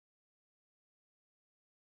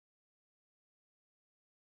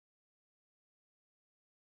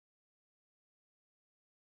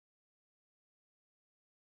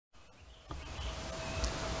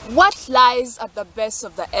What lies at the base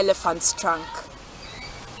of the elephant's trunk?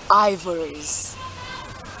 Ivories.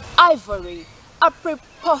 Ivory, a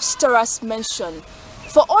preposterous mention,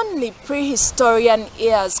 for only prehistorian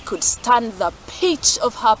ears could stand the pitch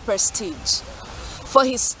of her prestige. For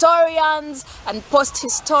historians and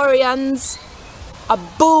post-historians, a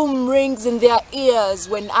boom rings in their ears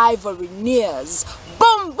when ivory nears.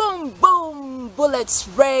 Boom, boom, boom, bullets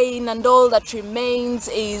rain, and all that remains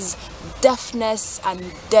is deafness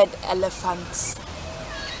and dead elephants.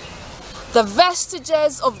 The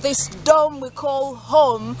vestiges of this dome we call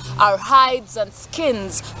home are hides and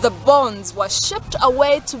skins. The bones were shipped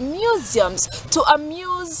away to museums to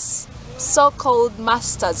amuse so-called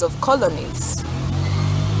masters of colonies.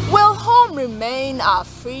 Will home remain a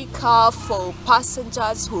free car for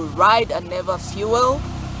passengers who ride and never fuel,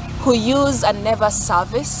 who use and never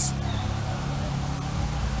service?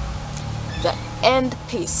 The end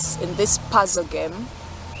piece in this puzzle game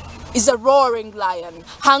is a roaring lion,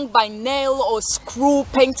 hung by nail or screw,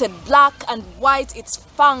 painted black and white, its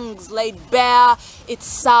fangs laid bare, its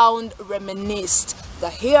sound reminisced, the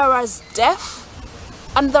hearers deaf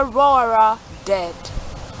and the roarer dead.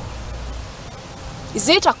 Is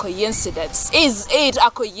it a coincidence? Is it a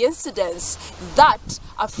coincidence that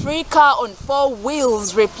Africa on 4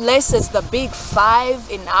 wheels replaces the big 5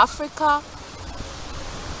 in Africa?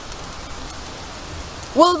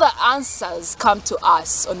 Will the answers come to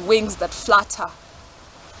us on wings that flutter?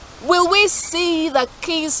 Will we see the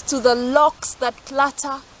keys to the locks that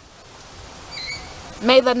clatter?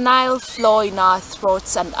 May the Nile flow in our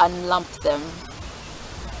throats and unlamp them.